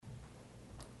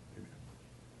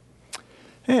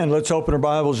And let's open our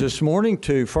Bibles this morning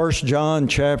to 1 John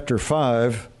chapter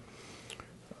 5.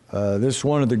 This is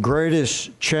one of the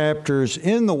greatest chapters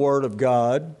in the Word of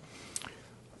God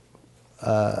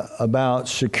about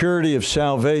security of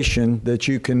salvation, that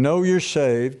you can know you're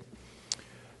saved.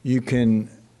 You can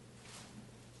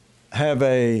have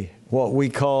what we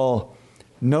call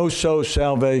no-so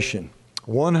salvation.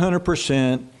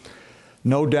 100%,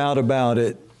 no doubt about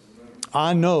it.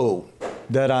 I know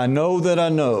that I know that I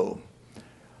know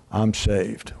I'm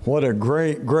saved. What a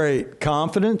great, great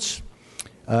confidence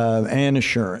and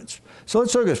assurance. So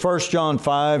let's look at 1 John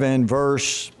 5 and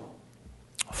verse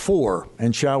 4.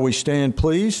 And shall we stand,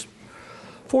 please,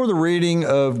 for the reading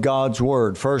of God's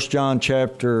Word. 1 John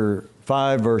chapter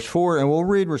 5, verse 4, and we'll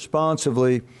read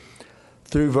responsively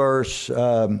through verse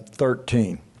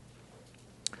 13.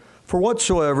 For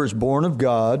whatsoever is born of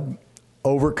God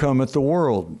overcometh the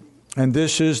world, and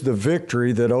this is the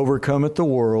victory that overcometh the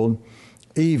world,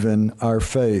 even our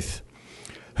faith.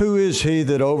 Who is he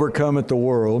that overcometh the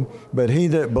world, but he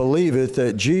that believeth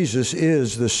that Jesus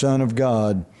is the Son of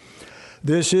God?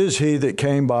 This is he that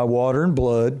came by water and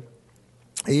blood,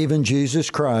 even Jesus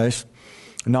Christ,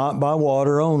 not by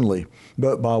water only,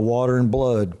 but by water and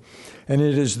blood. And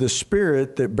it is the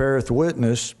Spirit that beareth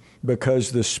witness,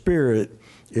 because the Spirit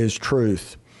is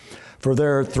truth. For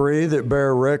there are three that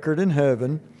bear record in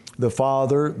heaven, the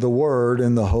Father, the Word,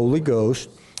 and the Holy Ghost,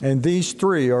 and these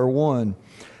three are one.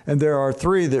 And there are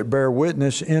three that bear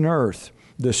witness in earth,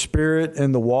 the Spirit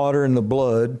and the water and the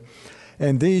blood,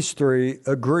 and these three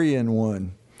agree in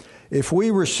one. If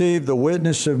we receive the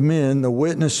witness of men, the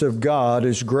witness of God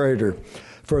is greater.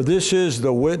 For this is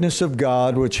the witness of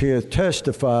God which he hath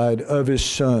testified of his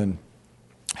Son.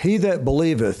 He that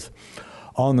believeth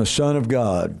on the Son of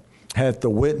God hath the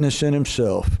witness in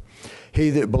himself. He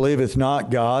that believeth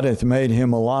not God hath made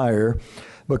him a liar,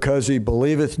 because he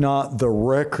believeth not the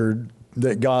record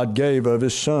that God gave of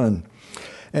his Son.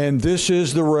 And this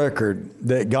is the record,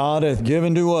 that God hath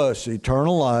given to us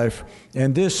eternal life,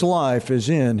 and this life is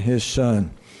in his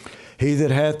Son. He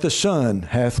that hath the Son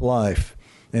hath life,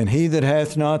 and he that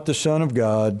hath not the Son of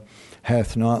God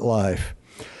hath not life.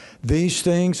 These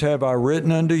things have I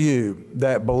written unto you,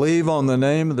 that believe on the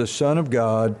name of the Son of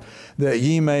God, that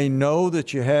ye may know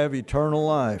that ye have eternal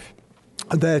life,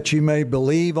 that ye may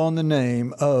believe on the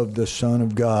name of the Son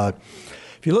of God.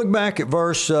 If you look back at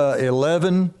verse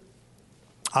 11,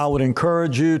 I would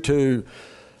encourage you to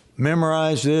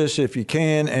memorize this if you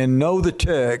can and know the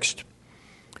text.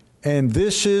 And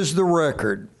this is the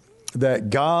record, that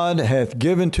God hath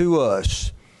given to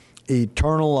us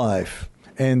eternal life,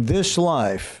 and this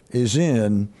life is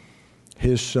in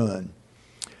his Son.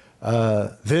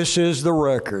 This is the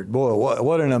record. Boy,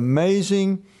 what an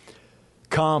amazing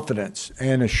confidence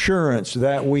and assurance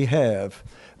that we have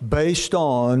based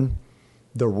on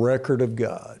the record of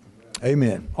God.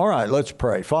 Amen. All right, let's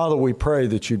pray. Father, we pray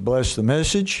that you'd bless the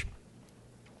message.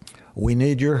 We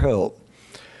need your help.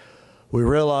 We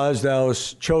realize thou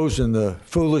hast chosen the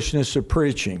foolishness of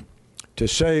preaching to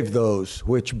save those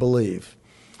which believe.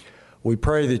 We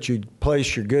pray that you'd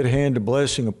place your good hand of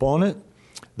blessing upon it,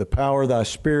 the power of thy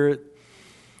Spirit,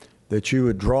 that you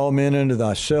would draw men into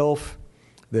thyself,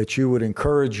 that you would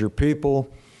encourage your people,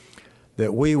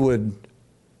 that we would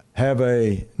have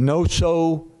a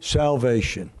no-so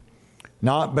salvation,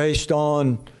 not based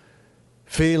on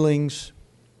feelings,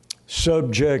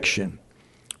 subjection,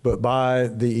 but by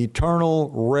the eternal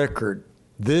record.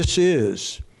 This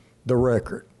is the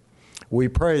record. We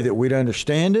pray that we'd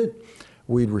understand it,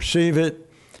 we'd receive it,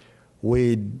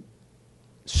 we'd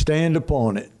stand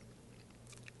upon it.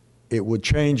 It would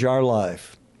change our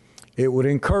life. It would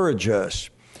encourage us,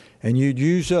 and you'd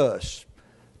use us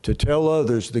to tell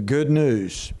others the good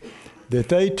news, that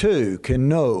they too can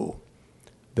know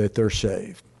that they're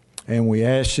saved. And we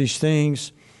ask these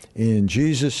things in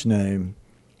Jesus' name.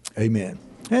 Amen.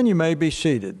 And you may be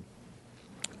seated.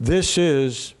 This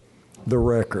is the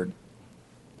record.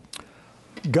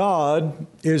 God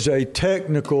is a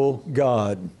technical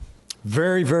God.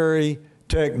 Very, very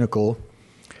technical.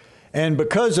 And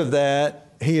because of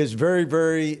that, he is very,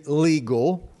 very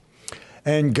legal.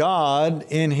 And God,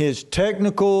 in his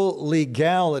technical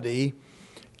legality,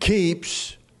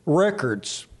 keeps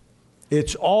records.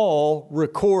 It's all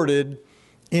recorded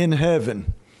in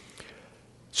heaven.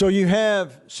 So you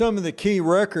have some of the key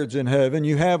records in heaven.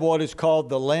 You have what is called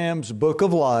the Lamb's Book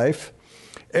of Life.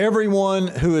 Everyone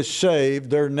who is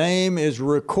saved, their name is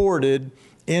recorded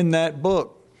in that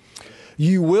book.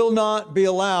 You will not be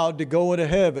allowed to go into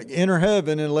heaven, enter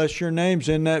heaven, unless your name's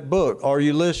in that book. Are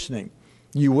you listening?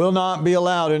 You will not be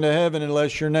allowed into heaven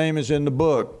unless your name is in the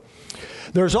book.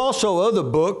 There's also other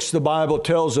books the Bible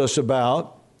tells us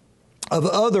about of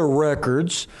other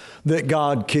records that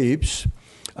God keeps.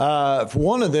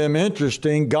 One of them,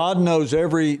 interesting, God knows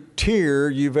every tear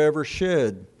you've ever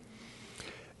shed,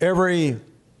 every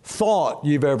thought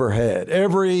you've ever had,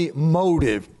 every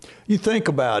motive. You think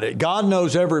about it. God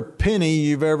knows every penny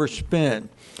you've ever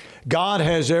spent. God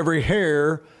has every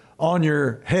hair on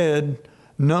your head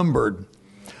numbered.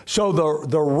 So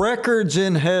the records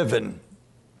in heaven,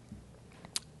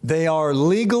 they are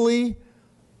legally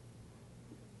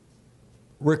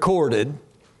recorded,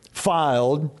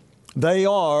 filed. They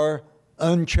are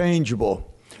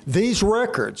unchangeable. These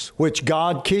records, which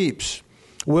God keeps,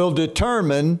 will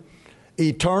determine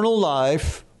eternal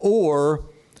life or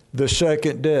the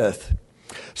second death.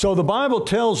 So the Bible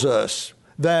tells us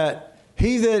that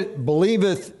he that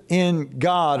believeth in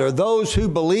God, or those who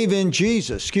believe in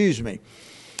Jesus,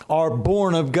 are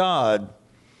born of God.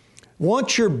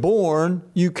 Once you're born,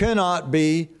 you cannot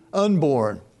be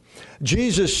unborn.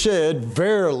 Jesus said,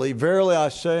 "Verily, verily, I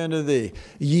say unto thee,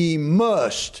 ye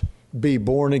must be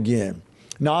born again."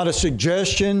 Not a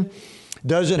suggestion,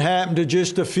 doesn't happen to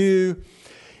just a few.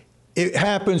 It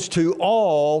happens to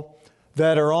all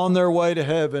that are on their way to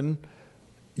heaven.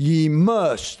 Ye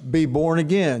must be born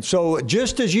again. So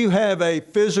just as you have a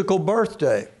physical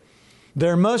birthday,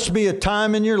 there must be a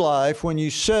time in your life when you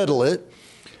settle it,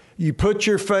 you put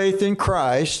your faith in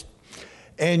Christ,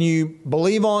 and you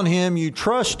believe on Him, you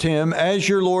trust Him as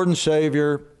your Lord and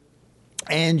Savior,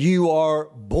 and you are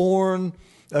born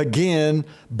again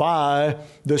by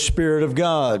the Spirit of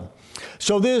God.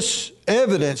 So this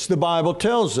evidence, the Bible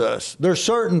tells us, there are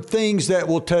certain things that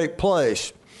will take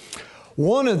place.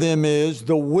 One of them is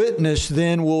the witness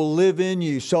then will live in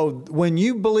you. So when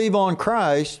you believe on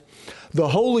Christ, the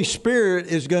Holy Spirit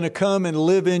is going to come and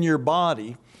live in your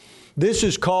body. This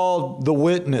is called the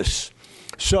witness.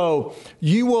 So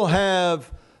you will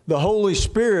have the Holy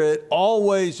Spirit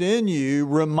always in you,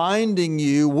 reminding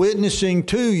you, witnessing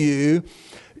to you,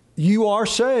 you are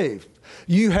saved.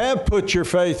 You have put your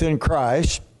faith in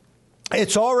Christ.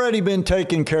 It's already been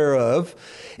taken care of.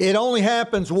 It only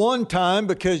happens one time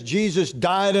because Jesus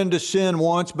died unto sin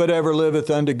once, but ever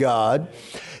liveth unto God.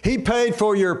 He paid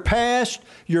for your past,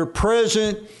 your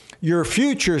present, your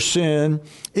future sin.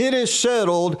 It is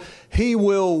settled. He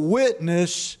will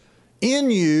witness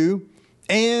in you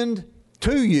and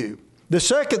to you. The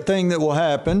second thing that will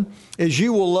happen is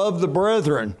you will love the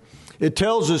brethren. It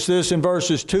tells us this in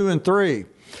verses 2 and 3.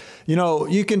 You know,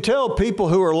 you can tell people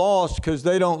who are lost because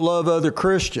they don't love other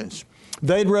Christians.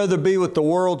 They'd rather be with the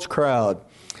world's crowd.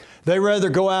 They rather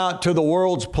go out to the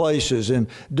world's places and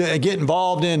get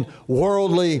involved in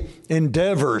worldly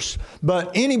endeavors.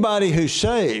 But anybody who's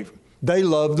saved, they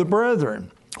love the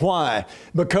brethren. Why?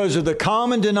 Because of the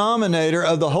common denominator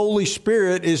of the Holy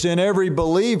Spirit is in every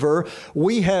believer.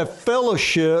 We have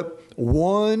fellowship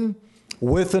one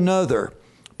with another.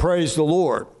 Praise the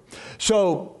Lord.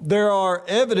 So there are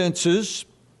evidences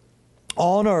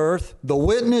on earth, the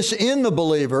witness in the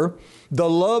believer, the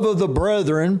love of the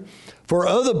brethren for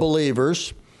other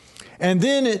believers. And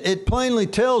then it plainly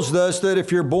tells us that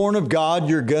if you're born of God,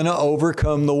 you're going to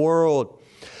overcome the world.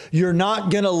 You're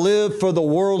not going to live for the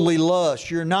worldly lust.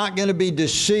 You're not going to be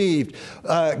deceived.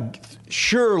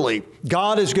 Surely,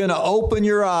 God is going to open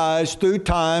your eyes through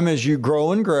time as you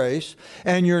grow in grace,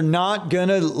 and you're not going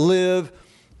to live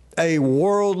a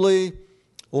worldly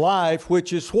life,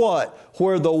 which is what?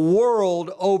 Where the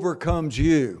world overcomes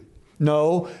you.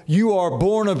 No, you are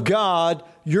born of God.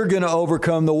 You're going to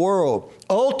overcome the world.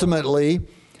 Ultimately,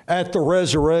 at the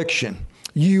resurrection,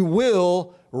 you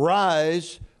will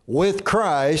rise with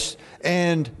Christ,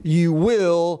 and you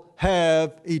will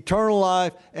have eternal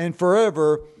life and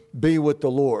forever be with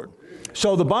the Lord.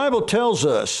 So the Bible tells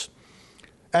us,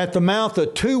 at the mouth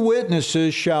of two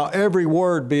witnesses shall every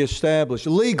word be established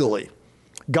legally.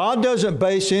 God doesn't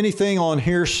base anything on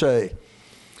hearsay.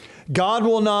 God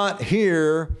will not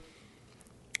hear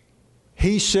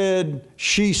he said,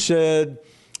 she said,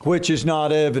 which is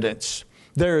not evidence.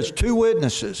 There is two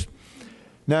witnesses.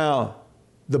 Now,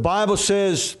 the Bible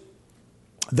says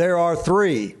there are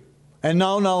three. And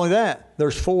not only that,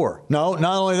 there's four. No,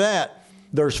 not only that,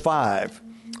 there's five.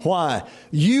 Why?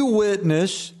 You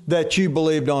witness that you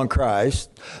believed on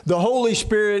Christ. The Holy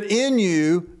Spirit in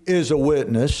you is a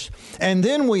witness. And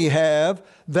then we have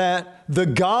that the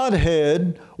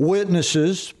Godhead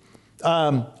witnesses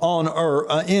on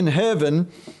earth, in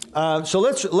heaven. So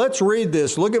let's read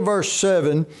this. Look at verse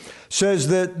 7. Says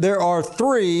that there are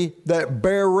three that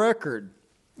bear record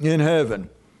in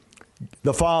heaven.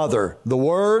 The Father, the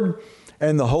Word,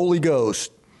 and the Holy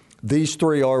Ghost. These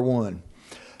three are one.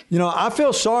 You know, I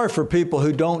feel sorry for people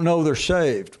who don't know they're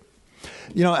saved.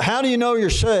 You know, how do you know you're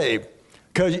saved?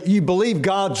 because you believe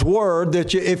God's word,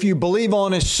 that if you believe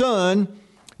on His Son,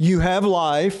 you have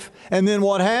life. And then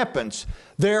what happens?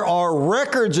 There are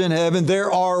records in heaven.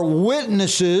 There are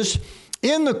witnesses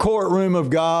in the courtroom of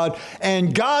God,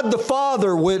 and God the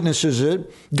Father witnesses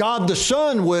it. God the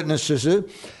Son witnesses it.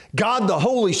 God the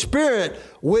Holy Spirit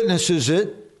witnesses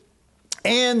it.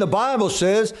 And the Bible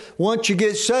says, once you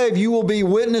get saved, you will be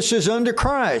witnesses unto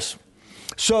Christ.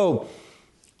 So,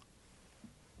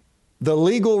 the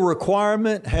legal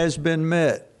requirement has been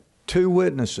met. 2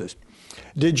 witnesses.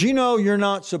 Did you know you're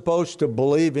not supposed to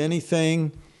believe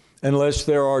anything unless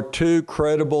there are 2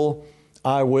 credible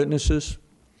eyewitnesses?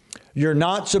 You're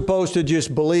not supposed to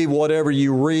just believe whatever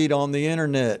you read on the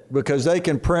internet, because they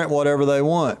can print whatever they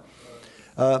want.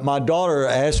 My daughter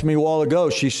asked me a while ago,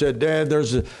 she said, Dad,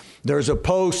 there's a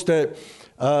post that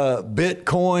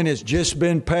Bitcoin has just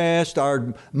been passed.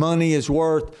 Our money is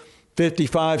worth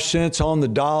 55 cents on the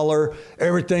dollar.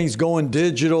 Everything's going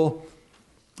digital.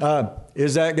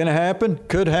 Is that going to happen?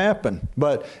 Could happen.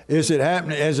 But is it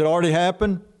happening? Has it already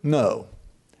happened? No.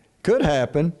 Could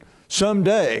happen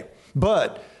someday.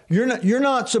 But you're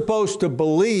not supposed to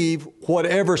believe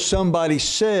whatever somebody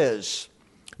says.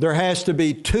 There has to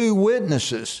be 2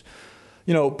 witnesses.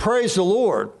 You know, praise the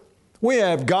Lord. We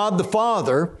have God the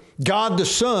Father, God the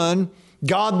Son,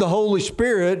 God the Holy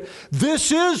Spirit.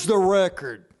 This is the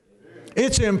record.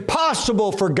 It's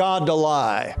impossible for God to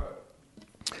lie.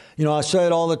 You know, I say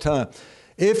it all the time.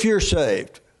 If you're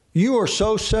saved, you are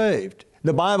so saved.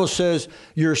 The Bible says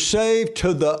you're saved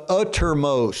to the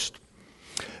uttermost.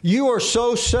 You are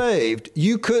so saved,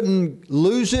 you couldn't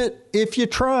lose it if you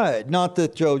tried. Not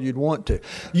that, Joe, you'd want to.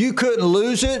 You couldn't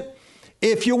lose it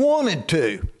if you wanted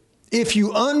to, if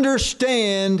you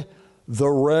understand the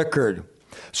record.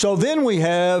 So then we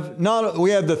have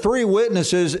the 3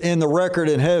 witnesses in the record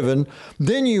in heaven.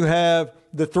 Then you have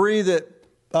the 3 that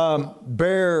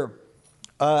bear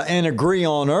and agree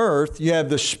on earth. You have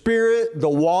the Spirit, the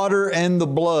water, and the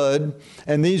blood.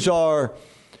 And these are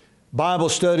Bible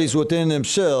studies within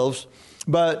themselves.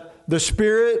 But the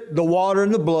Spirit, the water,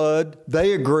 and the blood,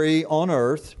 they agree on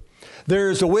earth. There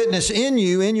is a witness in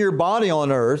you, in your body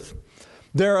on earth.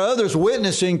 There are others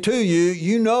witnessing to you.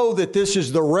 You know that this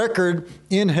is the record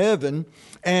in heaven.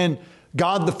 And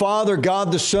God the Father,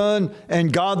 God the Son,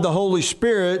 and God the Holy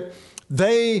Spirit,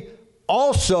 they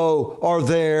also are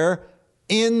there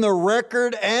in the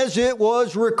record as it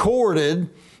was recorded.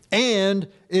 And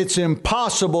it's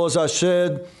impossible, as I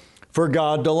said, for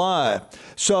God to lie.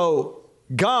 So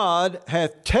God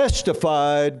hath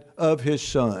testified of His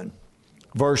Son.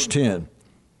 Verse 10.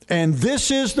 And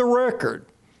this is the record.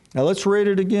 Now let's read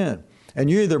it again. And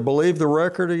you either believe the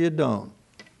record or you don't.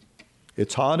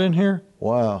 It's hot in here?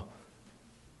 Wow.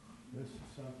 This is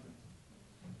something.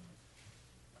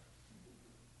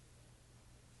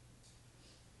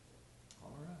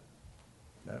 All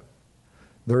right.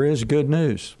 There is good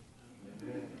news.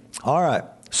 All right.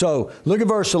 So look at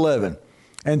verse 11.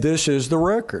 And this is the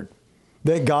record,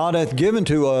 that God hath given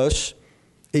to us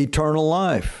eternal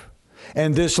life.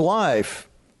 And this life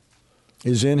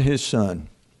is in His Son.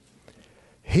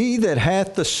 He that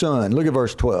hath the Son, look at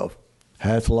verse 12,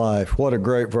 hath life. What a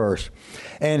great verse.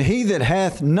 And he that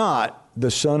hath not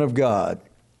the Son of God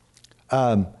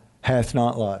hath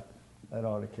not life. That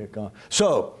ought to kick on.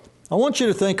 So, I want you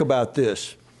to think about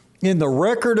this. In the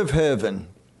record of heaven,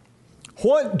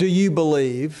 what do you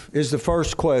believe is the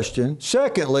first question.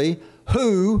 Secondly,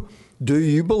 who do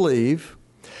you believe?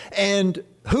 And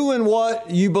who and what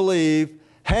you believe,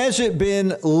 has it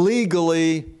been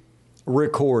legally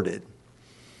recorded?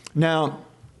 Now,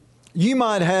 you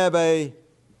might have a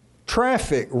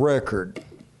traffic record.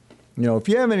 You know, if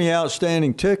you have any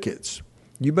outstanding tickets,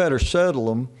 you better settle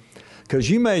them, because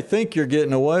you may think you're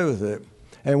getting away with it.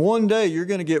 And one day you're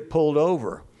going to get pulled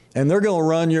over, and they're going to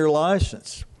run your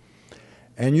license.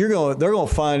 And they're going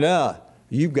to find out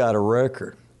you've got a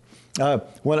record.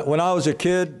 When I was a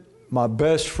kid, my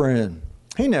best friend,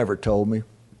 he never told me.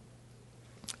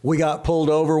 We got pulled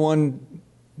over one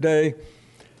day.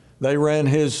 They ran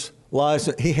his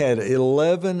license. He had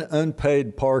 11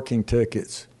 unpaid parking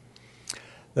tickets.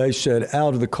 They said,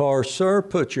 out of the car, sir,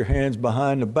 put your hands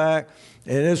behind the back.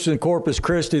 And this is in Corpus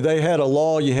Christi. They had a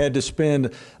law you had to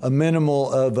spend a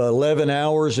minimum of 11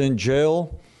 hours in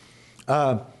jail.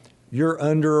 You're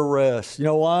under arrest. You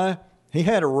know why? He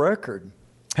had a record.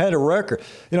 Had a record.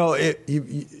 You know,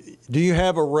 do you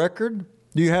have a record?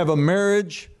 Do you have a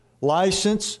marriage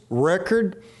license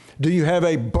record? Do you have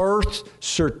a birth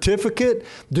certificate?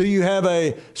 Do you have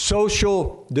a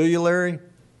social, do you, Larry?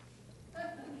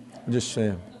 I'm just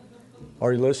saying.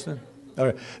 Are you listening? All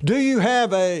right. Do you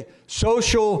have a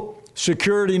social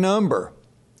security number?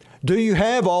 Do you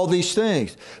have all these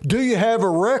things? Do you have a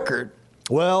record?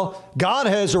 Well, God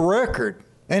has a record,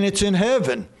 and it's in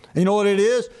heaven. You know what it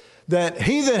is? That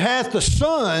he that hath the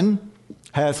Son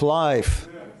hath life.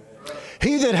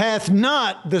 He that hath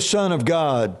not the Son of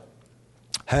God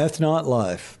hath not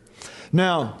life.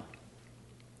 Now,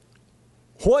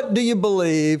 what do you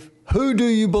believe? Who do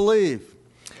you believe?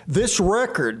 This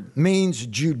record means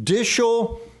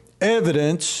judicial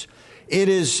evidence. It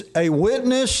is a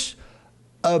witness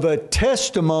of a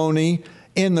testimony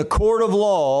in the court of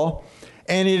law,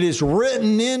 and it is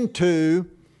written into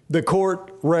the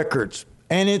court records,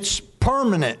 and it's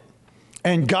permanent.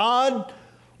 And God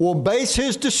will base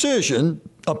his decision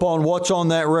upon what's on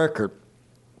that record.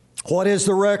 What is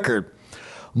the record?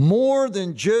 More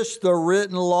than just the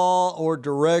written law or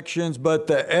directions, but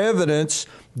the evidence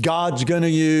God's going to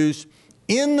use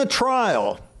in the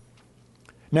trial.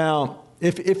 Now,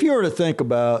 if you were to think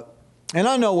about, and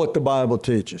I know what the Bible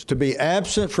teaches, to be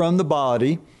absent from the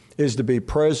body is to be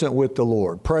present with the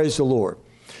Lord. Praise the Lord.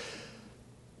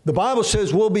 The Bible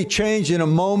says we'll be changed in a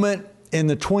moment, in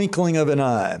the twinkling of an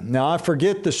eye. Now, I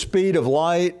forget the speed of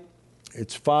light.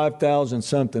 It's 5,000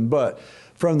 something, but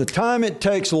from the time it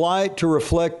takes light to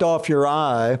reflect off your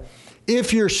eye,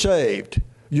 if you're saved,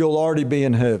 you'll already be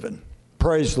in heaven.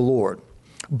 Praise the Lord.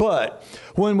 But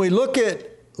when we look at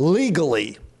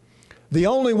legally, the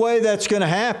only way that's going to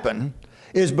happen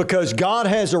is because God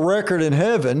has a record in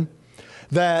heaven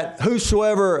that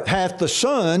whosoever hath the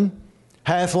Son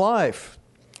hath life.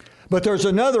 But there's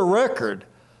another record.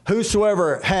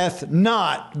 Whosoever hath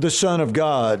not the Son of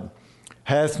God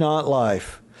hath not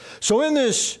life. So in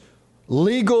this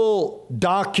legal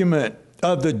document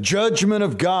of the judgment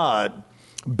of God,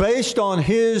 based on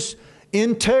his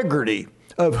integrity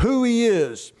of who he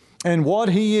is and what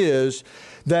he is,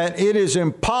 that it is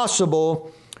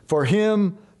impossible for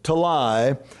him to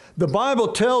lie. The Bible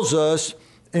tells us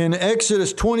in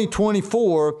Exodus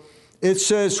 20:24, it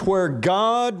says, where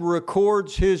God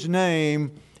records his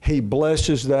name, he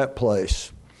blesses that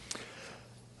place.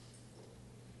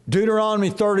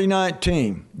 Deuteronomy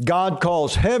 30:19, God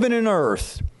calls heaven and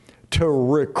earth to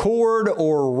record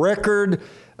or record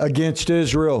against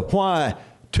Israel. Why?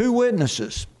 2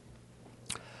 witnesses.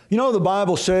 You know, the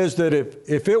Bible says that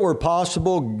if it were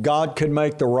possible, God could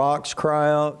make the rocks cry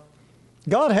out.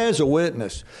 God has a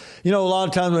witness. You know, a lot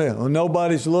of times, well,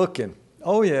 nobody's looking.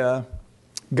 Oh, yeah,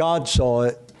 God saw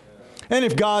it. And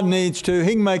if God needs to,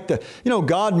 he can make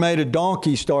God made a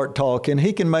donkey start talking.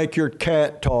 He can make your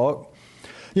cat talk.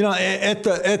 You know, at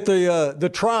the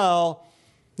trial,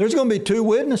 there's going to be 2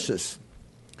 witnesses.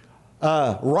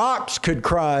 Rocks could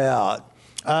cry out.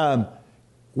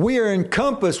 We are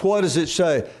encompassed, what does it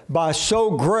say? By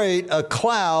so great a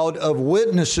cloud of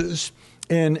witnesses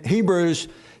in Hebrews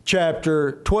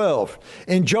chapter 12.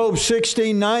 In Job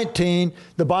 16:19,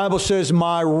 the Bible says,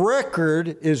 my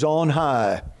record is on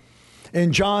high.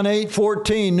 In John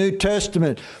 8:14, New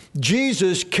Testament,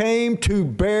 Jesus came to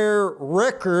bear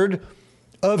record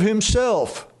of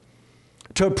himself,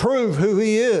 to prove who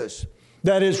he is.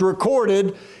 That is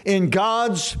recorded in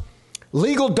God's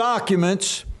legal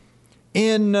documents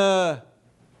in,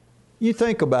 you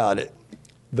think about it,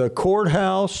 the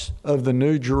courthouse of the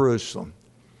New Jerusalem.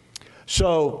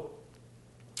 So,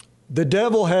 the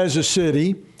devil has a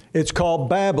city. It's called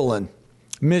Babylon,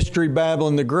 Mystery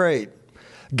Babylon the Great.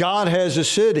 God has a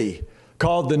city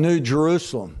called the New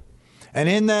Jerusalem. And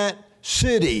in that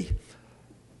city,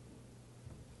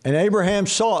 and Abraham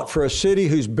sought for a city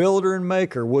whose builder and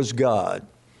maker was God.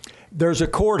 There's a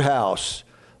courthouse,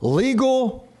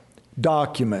 legal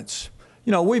documents.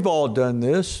 You know, we've all done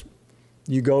this.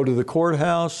 You go to the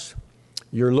courthouse,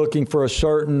 you're looking for a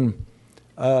certain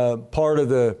part of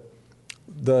the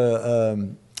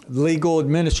legal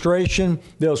administration.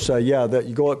 They'll say, yeah, that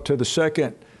you go up to the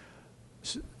second,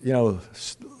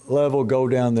 level, go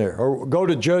down there, or go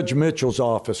to Judge Mitchell's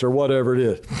office, or whatever it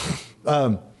is.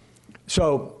 Or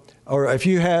if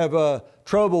you have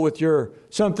trouble with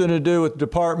something to do with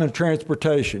Department of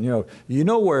Transportation, you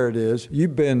know where it is.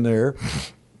 You've been there.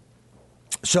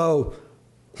 So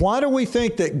why do we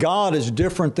think that God is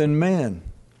different than man?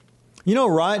 You know,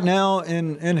 right now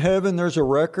in heaven, there's a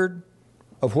record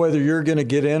of whether you're going to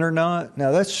get in or not.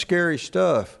 Now, that's scary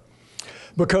stuff,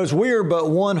 because we are but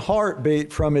one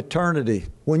heartbeat from eternity.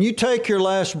 When you take your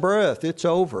last breath, it's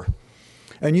over.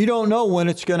 And you don't know when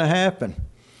it's going to happen.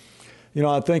 You know,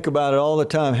 I think about it all the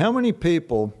time. How many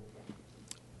people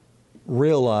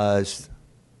realized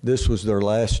this was their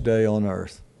last day on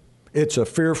earth? It's a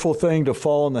fearful thing to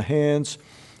fall in the hands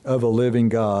of a living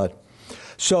God.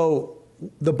 So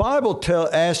the Bible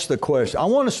asks the question. I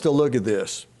want us to look at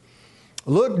this.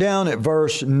 Look down at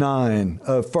verse 9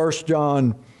 of 1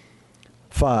 John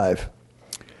 5.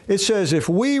 It says, if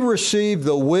we receive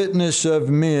the witness of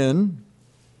men,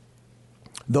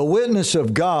 the witness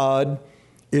of God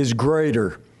is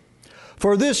greater.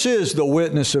 For this is the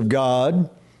witness of God,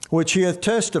 which he hath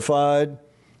testified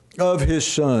of his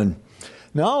Son.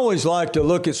 Now, I always like to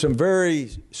look at some very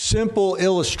simple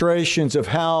illustrations of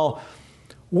how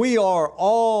we are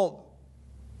all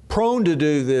prone to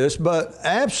do this, but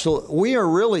absolutely, we are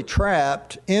really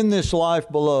trapped in this life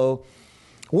below.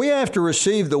 We have to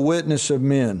receive the witness of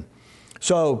men.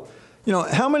 So,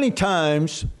 how many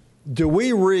times do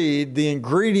we read the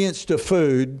ingredients to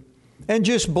food and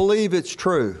just believe it's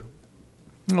true?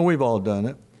 We've all done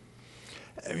it.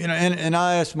 And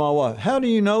I asked my wife, how do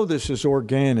you know this is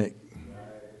organic?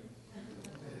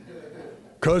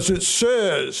 Because it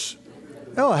says.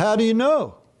 Oh, how do you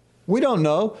know? We don't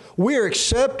know. We are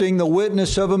accepting the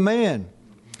witness of a man.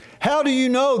 How do you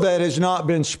know that has not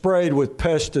been sprayed with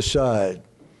pesticide?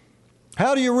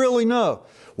 How do you really know?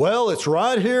 Well, it's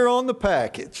right here on the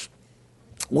package.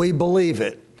 We believe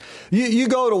it. You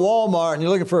go to Walmart and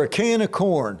you're looking for a can of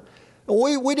corn.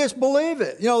 We just believe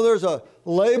it. There's a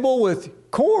label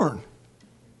with corn.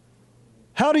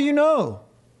 How do you know?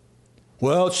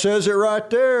 Well, it says it right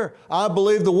there. I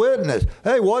believe the witness.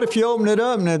 Hey, what if you open it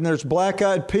up and there's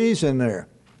black-eyed peas in there?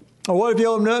 Or what if you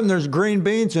open it up and there's green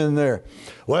beans in there?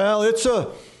 Well, it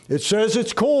says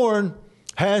it's corn.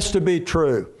 Has to be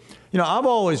true. I've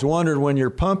always wondered when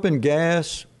you're pumping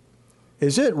gas,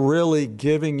 is it really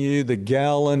giving you the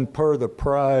gallon per the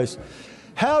price?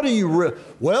 How do you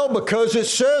well, because it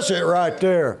says it right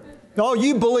there. Oh,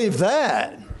 you believe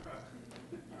that.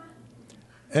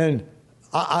 And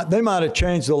they might have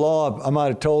changed the law. I might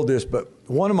have told this, but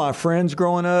one of my friends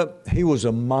growing up, he was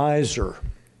a miser.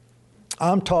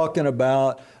 I'm talking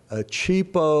about a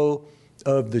cheapo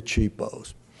of the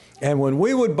cheapos. And when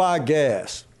we would buy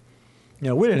gas,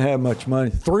 we didn't have much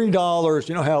money. $3,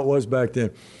 you know how it was back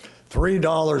then.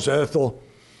 $3 Ethel.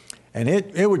 And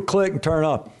it would click and turn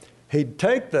off. He'd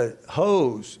take the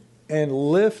hose and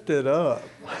lift it up.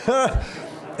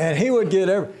 And he would get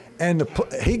and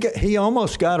he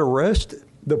almost got arrested.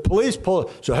 The police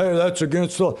pulled, so hey, that's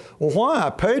against the law. Well, why?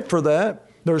 I paid for that.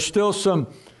 There's still some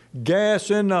gas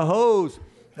in the hose.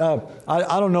 I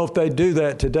don't know if they do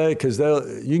that today because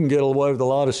you can get away with a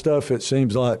lot of stuff, it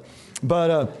seems like.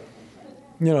 But,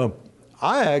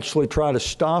 I actually try to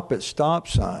stop at stop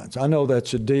signs. I know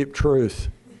that's a deep truth.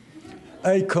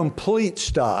 A complete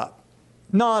stop,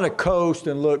 not a coast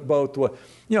and look both ways.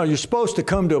 You're supposed to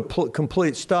come to a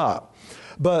complete stop.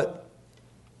 But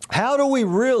how do we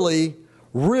really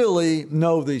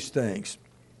know these things?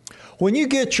 When you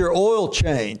get your oil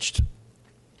changed,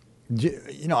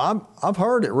 I've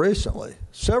heard it recently.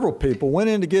 Several people went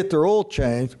in to get their oil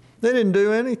changed. They didn't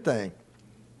do anything.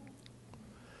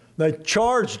 They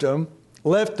charged them,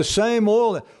 left the same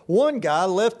oil. One guy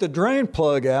left the drain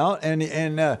plug out, and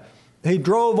he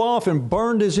drove off and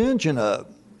burned his engine up.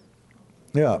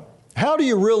 Yeah. How do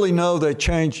you really know they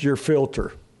changed your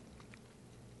filter?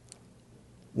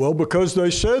 Well, because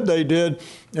they said they did,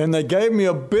 and they gave me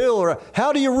a bill.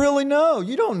 How do you really know?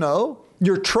 You don't know.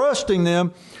 You're trusting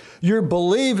them. You're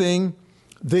believing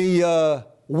the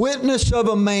witness of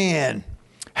a man.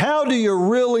 How do you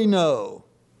really know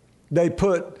they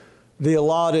put the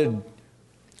allotted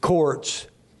quarts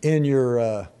in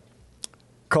your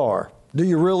car? Do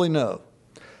you really know?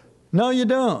 No, you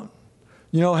don't.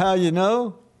 You know how you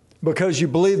know? Because you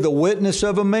believe the witness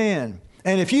of a man.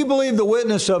 And if you believe the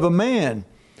witness of a man,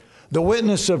 the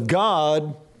witness of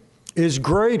God is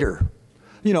greater.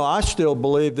 I still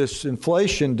believe this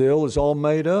inflation deal is all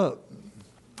made up.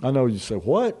 I know you say,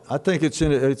 what? I think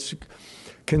it's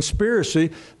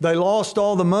conspiracy. They lost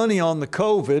all the money on the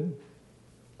COVID,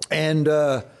 and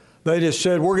they just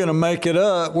said, we're going to make it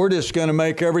up. We're just going to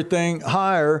make everything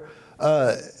higher.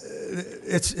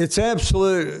 It's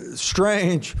absolute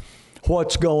strange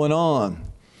what's going on.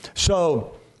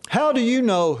 So how do you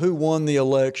know who won the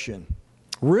election?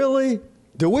 Really?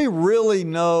 Do we really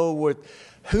know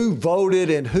who voted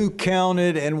and who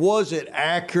counted, and was it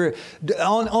accurate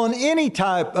on any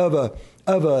type of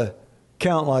a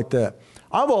count like that?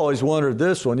 I've always wondered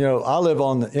this one. I live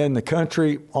in the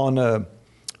country on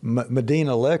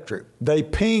Medina Electric. They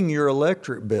ping your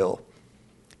electric bill.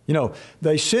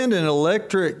 They send an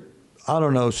electric,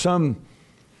 some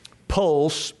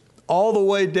pulse all the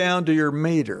way down to your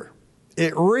meter.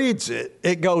 It reads it.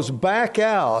 It goes back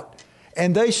out,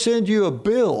 and they send you a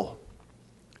bill.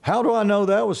 How do I know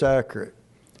that was accurate?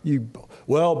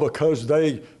 Well, because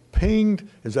they pinged,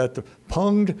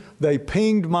 they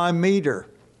pinged my meter.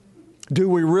 Do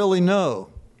we really know?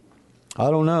 I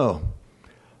don't know.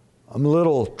 I'm a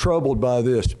little troubled by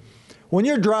this. When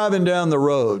you're driving down the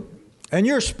road and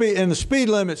the speed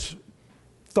limit's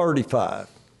 35,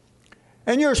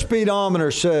 and your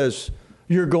speedometer says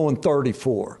you're going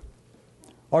 34,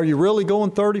 are you really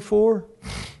going 34?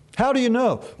 How do you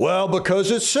know? Well, because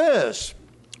it says.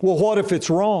 Well, what if it's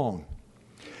wrong?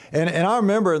 And I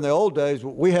remember in the old days,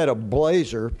 we had a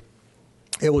Blazer.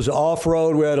 It was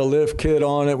off-road. We had a lift kit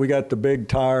on it. We got the big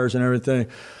tires and everything.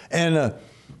 And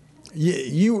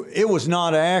it was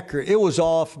not accurate. It was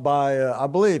off by, I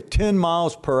believe, 10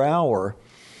 miles per hour.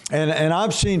 And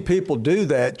I've seen people do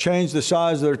that, change the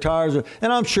size of their tires.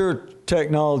 And I'm sure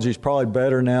technology is probably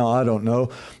better now. I don't know.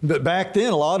 But back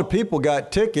then, a lot of people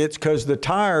got tickets because the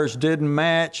tires didn't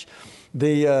match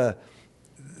the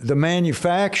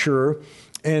manufacturer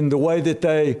and the way that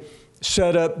they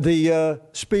set up the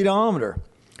speedometer.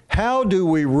 How do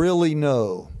we really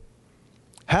know?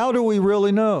 How do we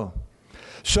really know?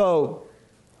 So,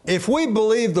 if we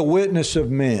believe the witness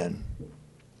of men,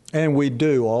 and we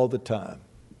do all the time,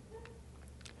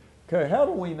 okay, how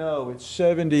do we know it's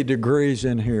 70 degrees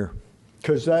in here?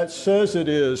 Because that says it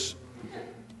is.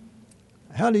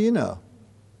 How do you know?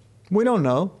 We don't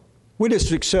know. We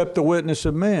just accept the witness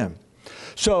of man.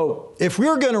 So if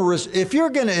you're going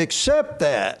to accept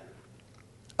that,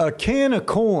 a can of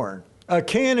corn, a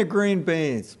can of green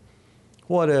beans,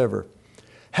 whatever,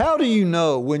 how do you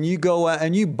know when you go out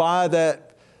and you buy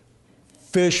that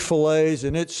fish fillets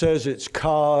and it says it's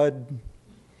cod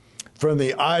from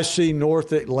the icy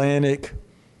North Atlantic?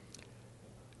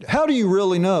 How do you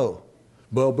really know?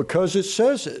 Well, because it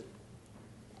says it.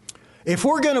 If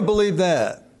we're going to believe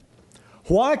that,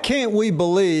 why can't we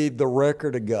believe the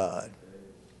record of God?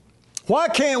 Why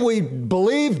can't we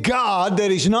believe God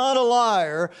that He's not a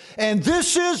liar? And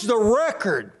this is the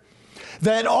record,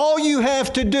 that all you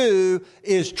have to do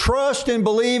is trust and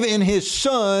believe in His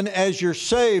Son as your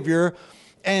Savior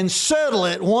and settle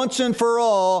it once and for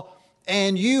all,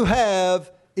 and you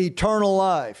have eternal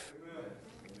life.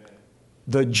 Amen.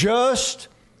 The just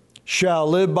shall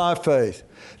live by faith.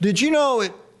 Did you know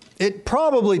it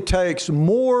probably takes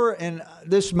more, and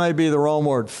this may be the wrong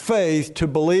word, faith, to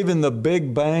believe in the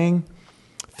Big Bang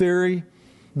theory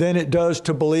than it does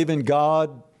to believe in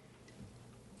God?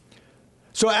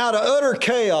 So out of utter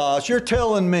chaos, you're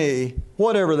telling me,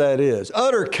 whatever that is,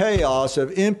 utter chaos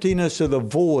of emptiness of the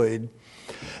void,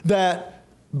 that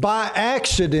by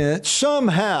accident,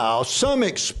 somehow, some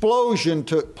explosion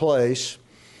took place,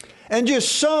 and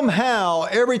just somehow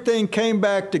everything came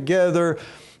back together,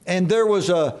 and there was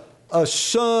a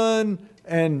sun,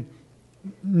 and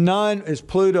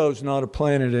Pluto's not a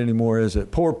planet anymore, is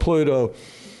it? Poor Pluto.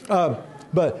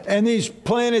 And these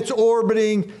planets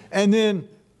orbiting, and then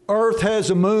Earth has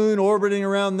a moon orbiting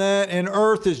around that, and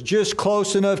Earth is just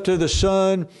close enough to the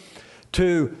sun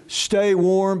to stay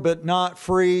warm but not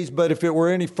freeze. But if it were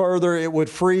any further, it would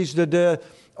freeze to death,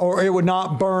 or it would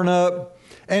not burn up.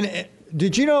 And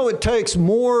did you know it takes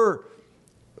more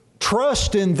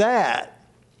trust in that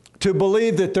to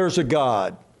believe that there's a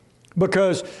God?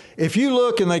 Because if you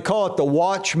look, and they call it the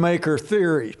watchmaker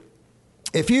theory,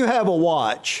 if you have a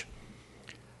watch,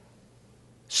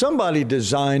 somebody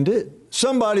designed it,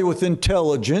 somebody with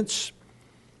intelligence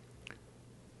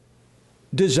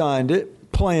designed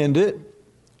it, planned it,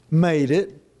 made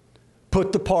it,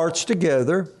 put the parts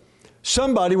together,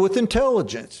 somebody with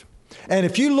intelligence. And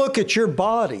if you look at your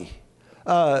body,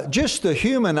 just the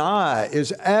human eye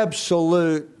is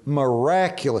absolute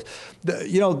miraculous.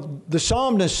 The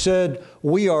psalmist said,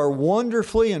 we are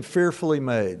wonderfully and fearfully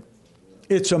made.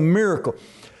 It's a miracle.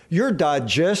 Your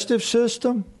digestive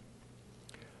system,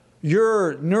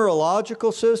 your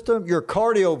neurological system, your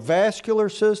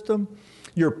cardiovascular system,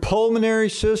 your pulmonary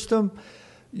system,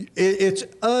 it's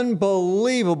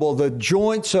unbelievable. The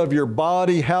joints of your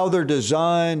body, how they're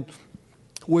designed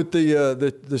with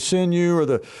the sinew or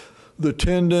the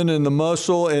tendon and the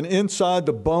muscle, and inside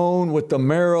the bone with the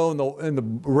marrow and the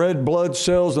red blood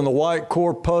cells and the white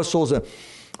corpuscles, and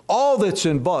all that's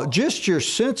involved. Just your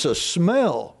sense of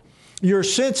smell, your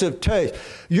sense of taste.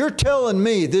 You're telling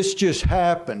me this just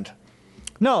happened.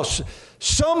 No,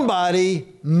 somebody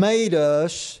made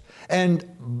us, and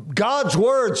God's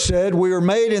Word said we were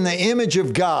made in the image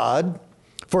of God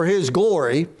for His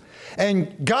glory,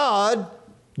 and God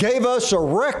gave us a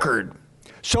record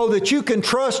so that you can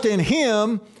trust in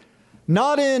Him,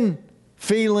 not in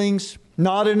feelings,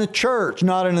 not in a church,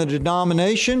 not in a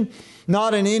denomination,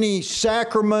 not in any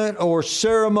sacrament or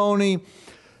ceremony,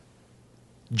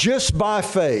 just by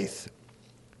faith.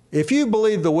 If you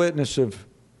believe the witness of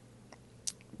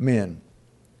men,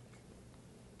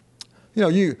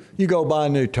 you go buy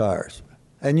new tires.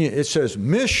 and it says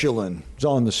Michelin's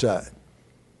on the side.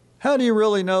 How do you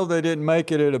really know they didn't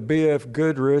make it at a B.F.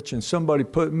 Goodrich and somebody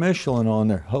put Michelin on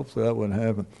there? Hopefully that wouldn't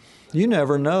happen. You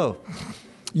never know.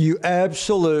 You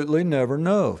absolutely never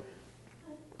know.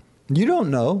 You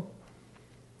don't know,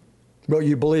 but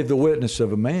you believe the witness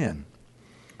of a man.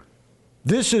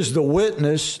 This is the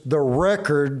witness, the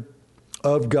record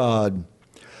of God.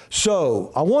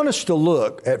 So I want us to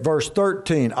look at verse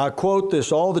 13. I quote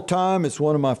this all the time. It's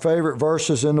one of my favorite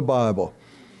verses in the Bible.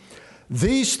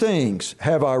 These things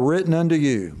have I written unto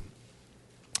you,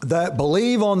 that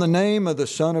believe on the name of the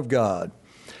Son of God,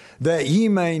 that ye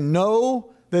may know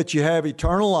that ye have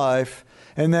eternal life,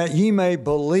 and that ye may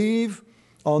believe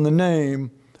on the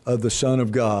name of the Son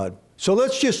of God. So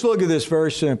let's just look at this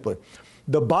very simply.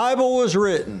 The Bible was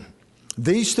written,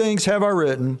 these things have I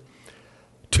written,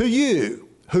 to you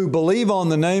who believe on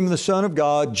the name of the Son of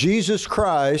God, Jesus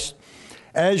Christ,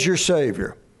 as your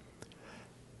Savior,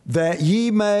 that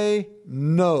ye may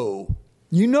know,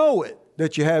 you know it,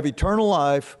 that you have eternal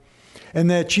life, and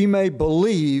that ye may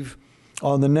believe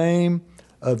on the name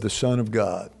of the Son of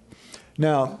God.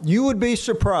 Now, you would be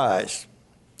surprised,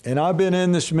 and I've been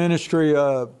in this ministry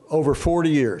over 40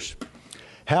 years,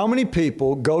 how many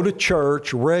people go to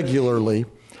church regularly,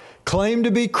 claim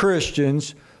to be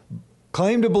Christians,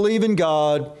 claim to believe in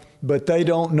God, but they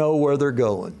don't know where they're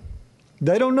going.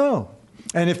 They don't know.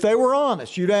 And if they were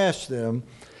honest, you'd ask them,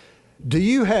 do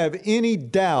you have any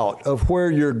doubt of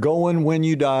where you're going when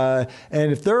you die?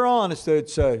 And if they're honest, they'd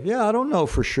say, yeah, I don't know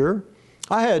for sure.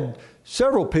 I had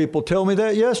several people tell me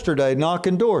that yesterday,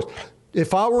 knocking doors.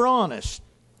 If I were honest,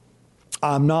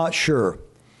 I'm not sure.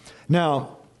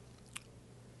 Now,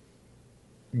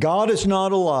 God is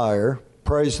not a liar,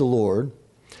 praise the Lord.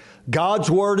 God's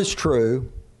word is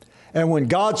true. And when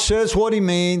God says what he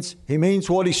means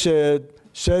what he said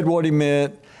what he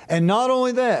meant. And not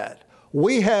only that,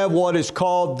 we have what is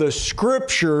called the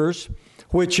Scriptures,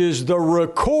 which is the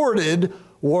recorded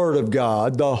Word of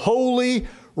God, the Holy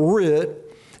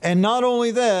Writ. And not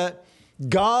only that,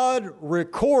 God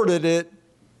recorded it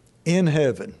in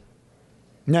heaven.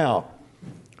 Now,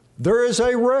 there is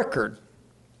a record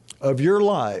of your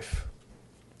life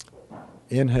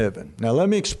in heaven. Now, let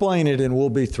me explain it and we'll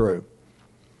be through.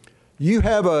 You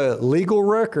have a legal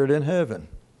record in heaven.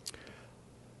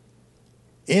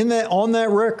 On that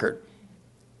record,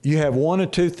 you have one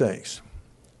of two things.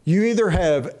 You either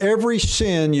have every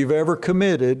sin you've ever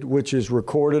committed, which is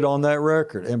recorded on that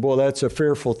record. And boy, that's a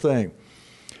fearful thing.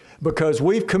 Because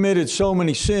we've committed so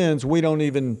many sins, we don't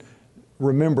even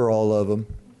remember all of them.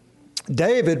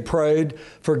 David prayed,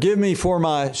 forgive me for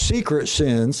my secret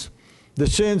sins, the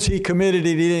sins he committed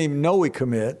he didn't even know he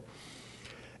commit.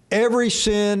 Every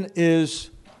sin is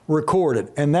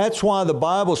recorded. And that's why the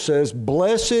Bible says,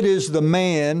 blessed is the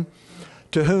man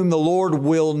to whom the Lord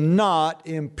will not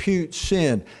impute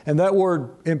sin. And that word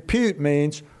impute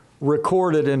means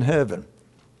recorded in heaven.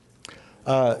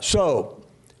 So,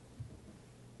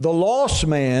 the lost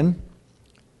man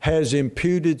has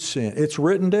imputed sin. It's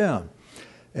written down.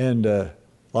 And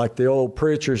like the old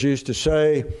preachers used to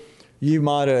say, you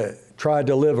might have tried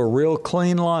to live a real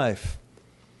clean life.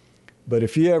 But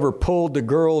if you ever pulled the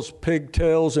girl's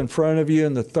pigtails in front of you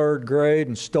in the 3rd grade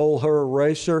and stole her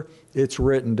eraser, it's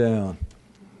written down.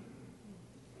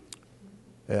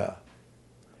 Yeah.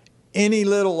 Any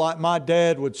little, like my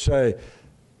dad would say,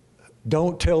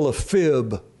 don't tell a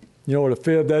fib. You know what a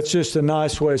fib? That's just a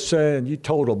nice way of saying you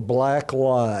told a black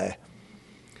lie.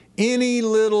 Any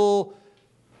little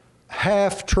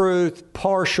half-truth,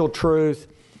 partial truth,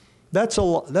 that's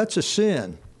a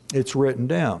sin. It's written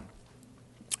down.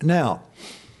 Now,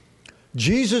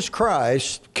 Jesus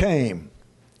Christ came.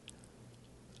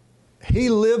 He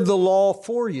lived the law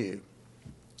for you.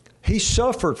 He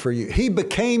suffered for you. He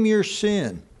became your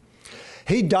sin.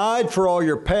 He died for all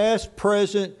your past,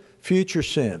 present, future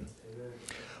sin. Amen.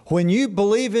 When you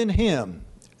believe in Him,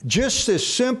 just as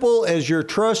simple as you're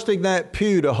trusting that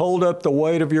pew to hold up the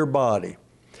weight of your body,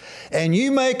 and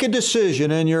you make a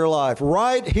decision in your life,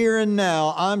 right here and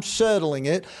now, I'm settling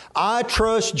it. I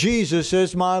trust Jesus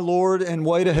as my Lord and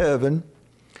way to heaven.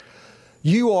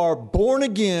 You are born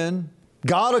again.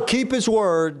 God will keep His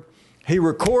word. He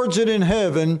records it in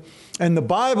heaven. And the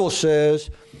Bible says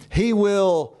He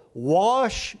will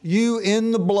wash you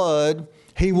in the blood.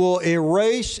 He will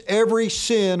erase every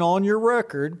sin on your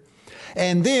record.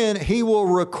 And then He will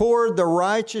record the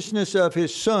righteousness of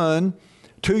His Son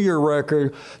to your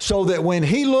record, so that when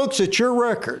He looks at your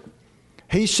record,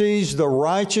 He sees the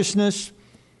righteousness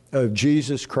of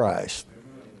Jesus Christ.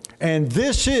 And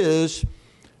this is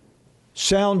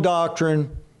sound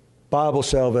doctrine, Bible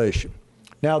salvation.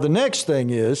 Now, the next thing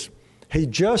is, He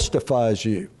justifies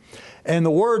you. And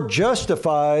the word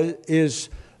justify is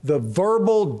the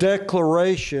verbal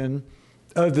declaration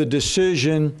of the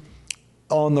decision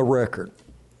on the record.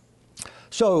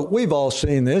 So we've all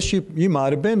seen this. You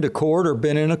might have been to court or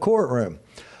been in a courtroom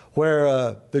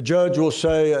where the judge will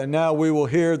say, and now we will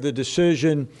hear the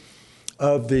decision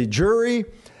of the jury,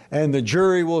 and the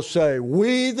jury will say,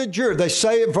 we the jury, they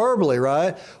say it verbally,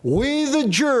 right? We the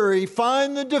jury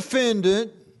find the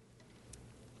defendant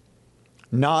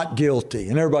not guilty.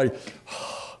 And everybody,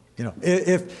 you know,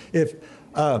 if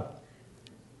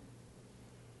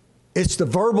it's the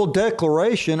verbal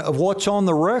declaration of what's on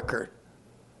the record.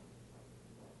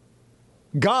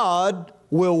 God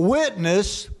will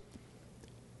witness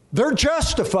they're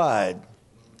justified.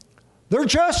 They're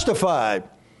justified.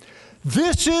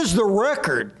 This is the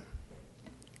record.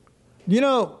 You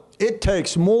know, it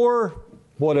takes more,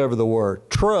 whatever the word,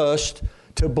 trust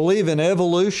to believe in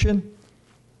evolution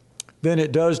than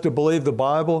it does to believe the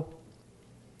Bible.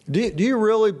 Do you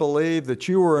really believe that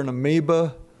you were an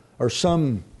amoeba or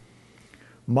some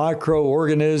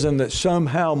microorganism that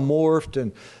somehow morphed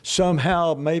and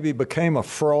somehow maybe became a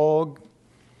frog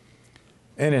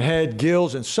and it had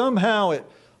gills and somehow it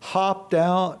hopped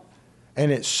out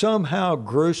and it somehow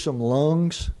grew some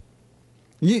lungs?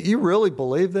 You really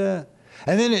believe that?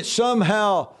 And then it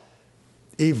somehow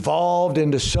evolved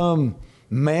into some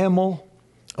mammal,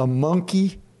 a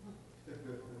monkey.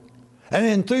 And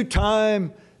then through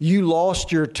time, you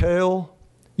lost your tail.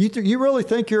 You really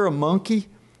think you're a monkey?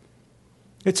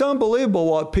 It's unbelievable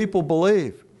what people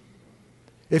believe.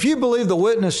 If you believe the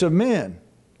witness of men,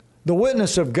 the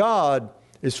witness of God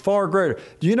is far greater.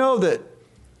 Do you know that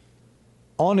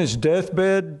on his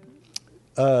deathbed,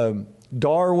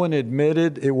 Darwin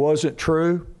admitted it wasn't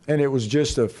true and it was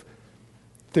just a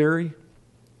theory?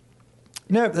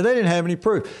 No, they didn't have any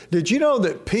proof. Did you know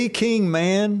that Peking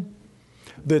man,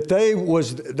 that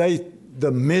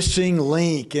the missing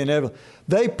link in evidence,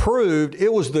 they proved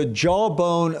it was the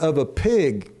jawbone of a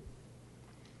pig.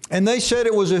 And they said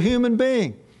it was a human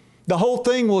being. The whole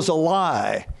thing was a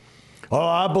lie. Oh,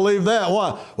 I believe that.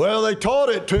 Why? Well, they taught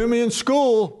it to me in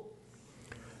school.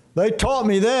 They taught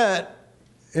me that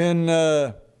in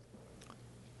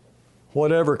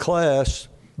whatever class,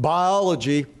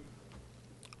 biology.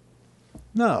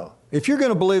 No. If you're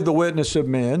going to believe the witness of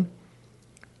men,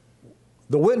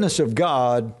 the witness of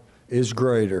God is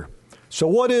greater. So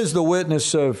what is the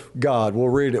witness of God? We'll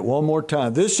read it one more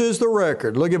time. This is the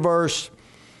record. Look at verse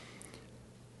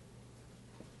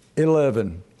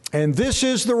 11. And this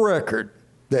is the record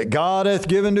that God hath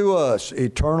given to us,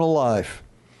 eternal life.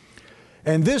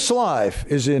 And this life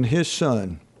is in his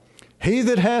Son. He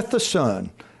that hath the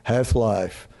Son hath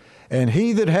life. And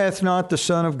he that hath not the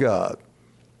Son of God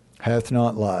hath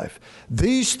not life.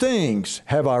 These things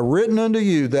have I written unto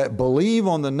you that believe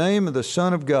on the name of the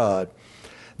Son of God,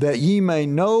 that ye may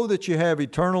know that you have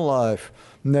eternal life,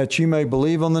 and that ye may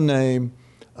believe on the name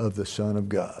of the Son of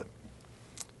God.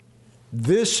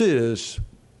 This is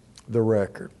the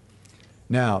record.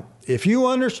 Now, if you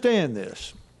understand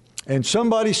this, and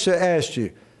somebody asked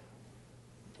you,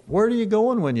 where are you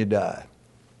going when you die?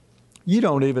 You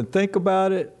don't even think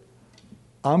about it.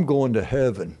 I'm going to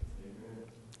heaven.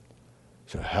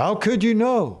 So how could you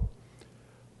know?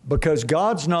 Because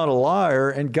God's not a liar,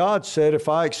 and God said if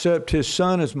I accept his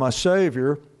Son as my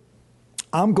Savior,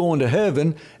 I'm going to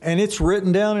heaven, and it's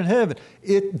written down in heaven.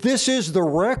 This is the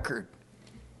record.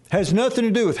 Has nothing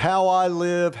to do with how I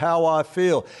live, how I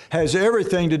feel. Has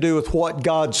everything to do with what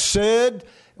God said,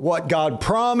 what God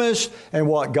promised, and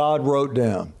what God wrote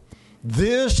down.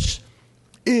 This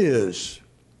is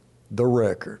the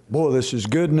record. Boy, this is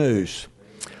good news.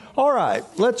 All right,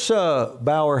 let's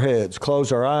bow our heads,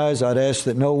 close our eyes. I'd ask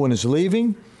that no one is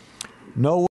leaving. No one